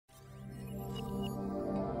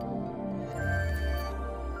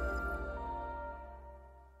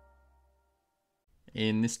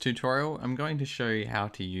In this tutorial, I'm going to show you how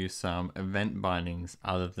to use some event bindings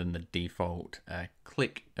other than the default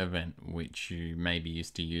click event, which you may be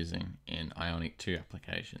used to using in Ionic 2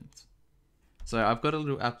 applications. So I've got a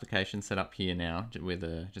little application set up here now with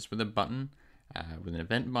a button with an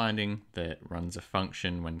event binding that runs a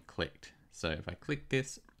function when clicked. So if I click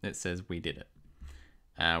this, it says we did it.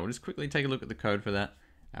 We'll just quickly take a look at the code for that.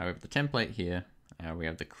 We have the template here. We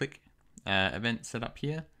have the click event set up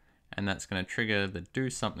here. And that's going to trigger the do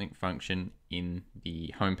something function in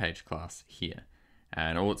the homepage class here.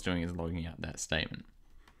 And all it's doing is logging out that statement.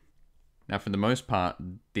 Now, for the most part,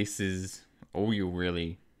 this is all you'll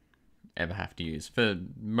really ever have to use for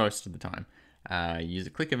most of the time. Use a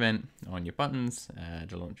click event on your buttons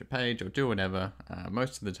to launch a page or do whatever.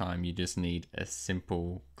 Most of the time, you just need a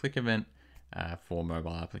simple click event for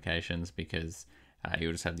mobile applications because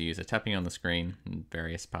you'll just have the user tapping on the screen in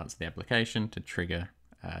various parts of the application to trigger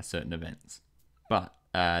certain events. But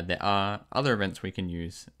there are other events we can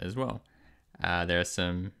use as well. There are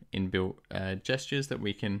some inbuilt gestures that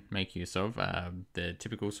we can make use of. The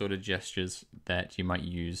typical sort of gestures that you might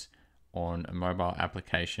use on a mobile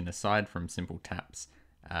application aside from simple taps,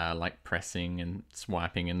 like pressing and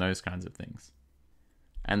swiping and those kinds of things.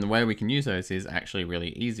 And the way we can use those is actually really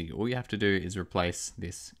easy. All you have to do is replace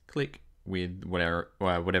this click with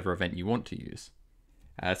whatever event you want to use.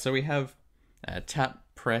 So we have tap,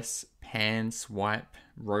 press, pan, swipe,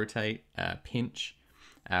 rotate, pinch.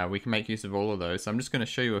 We can make use of all of those. So I'm just going to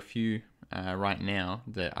show you a few right now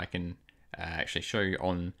that I can actually show you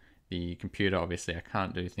on the computer. Obviously, I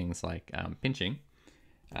can't do things like pinching.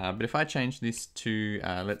 But if I change this to,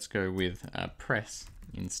 let's go with press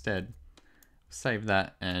instead, save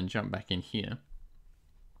that and jump back in here.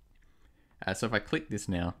 So if I click this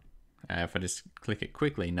now, if I just click it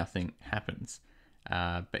quickly, nothing happens.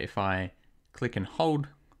 But if I click and hold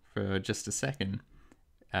for just a second,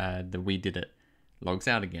 the we did it logs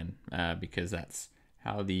out again because that's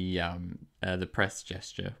how the press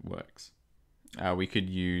gesture works. We could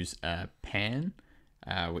use pan,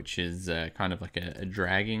 which is kind of like a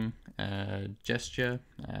dragging gesture,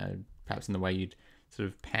 perhaps in the way you'd sort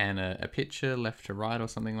of pan a picture left to right or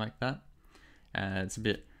something like that. It's a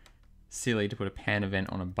bit silly to put a pan event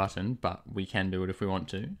on a button, but we can do it if we want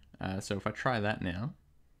to. So if I try that now,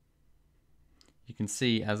 you can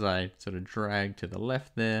see as I sort of drag to the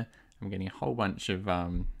left there, I'm getting a whole bunch of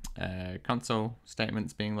console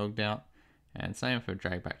statements being logged out. And same if I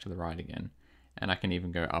drag back to the right again. And I can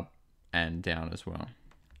even go up and down as well.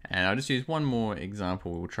 And I'll just use one more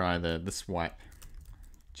example. We'll try the swipe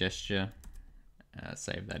gesture.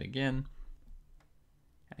 Save that again.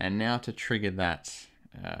 And now to trigger that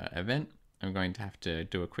event, I'm going to have to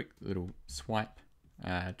do a quick little swipe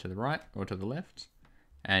to the right or to the left.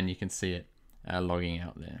 And you can see it logging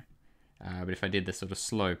out there. But if I did the sort of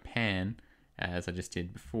slow pan, as I just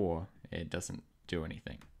did before, it doesn't do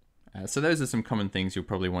anything. So those are some common things you'll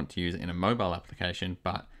probably want to use in a mobile application,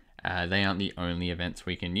 but they aren't the only events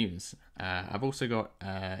we can use. I've also got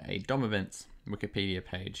a DOM events Wikipedia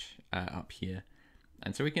page up here.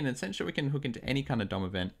 And so we can hook into any kind of DOM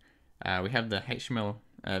event. We have the HTML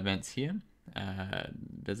events here.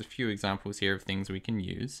 There's a few examples here of things we can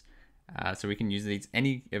use. So we can use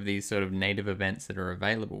any of these sort of native events that are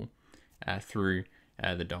available through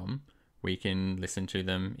the DOM. We can listen to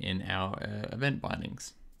them in our event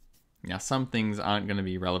bindings. Now, some things aren't going to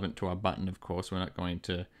be relevant to our button, of course. We're probably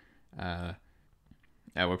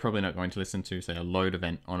not going to listen to, say, a load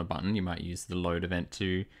event on a button. You might use the load event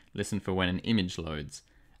to listen for when an image loads.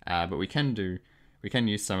 But we can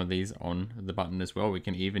use some of these on the button as well. We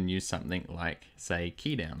can even use something like, say,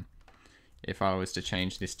 keydown. If I was to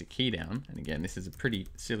change this to keydown, and again, this is a pretty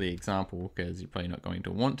silly example because you're probably not going to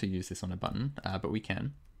want to use this on a button, but we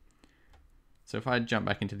can. So if I jump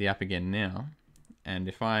back into the app again now, and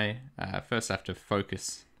if I first have to give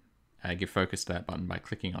focus to that button by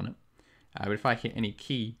clicking on it, but if I hit any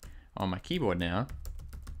key on my keyboard now,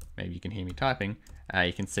 maybe you can hear me typing,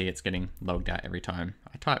 you can see it's getting logged out every time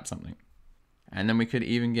I type something. And then we could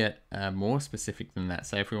even get more specific than that.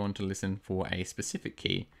 Say if we want to listen for a specific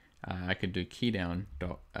key, I could do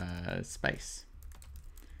keydown.space.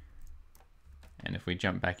 And if we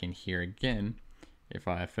jump back in here again, if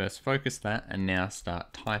I first focus that and now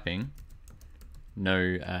start typing,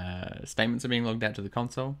 no statements are being logged out to the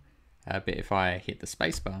console. But if I hit the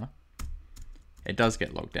space bar, it does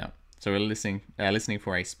get logged out. So we're listening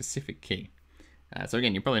for a specific key. So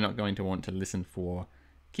again, you're probably not going to want to listen for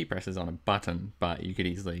key presses on a button, but you could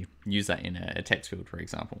easily use that in a text field, for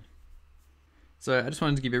example. So I just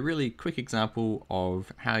wanted to give you a really quick example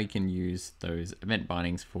of how you can use those event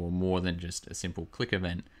bindings for more than just a simple click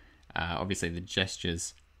event. Obviously the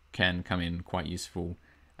gestures can come in quite useful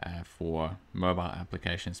for mobile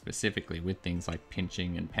applications, specifically with things like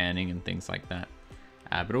pinching and panning and things like that.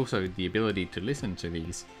 But also the ability to listen to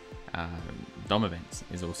these DOM events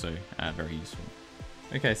is also very useful.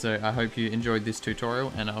 Okay, so I hope you enjoyed this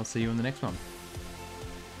tutorial, and I'll see you in the next one.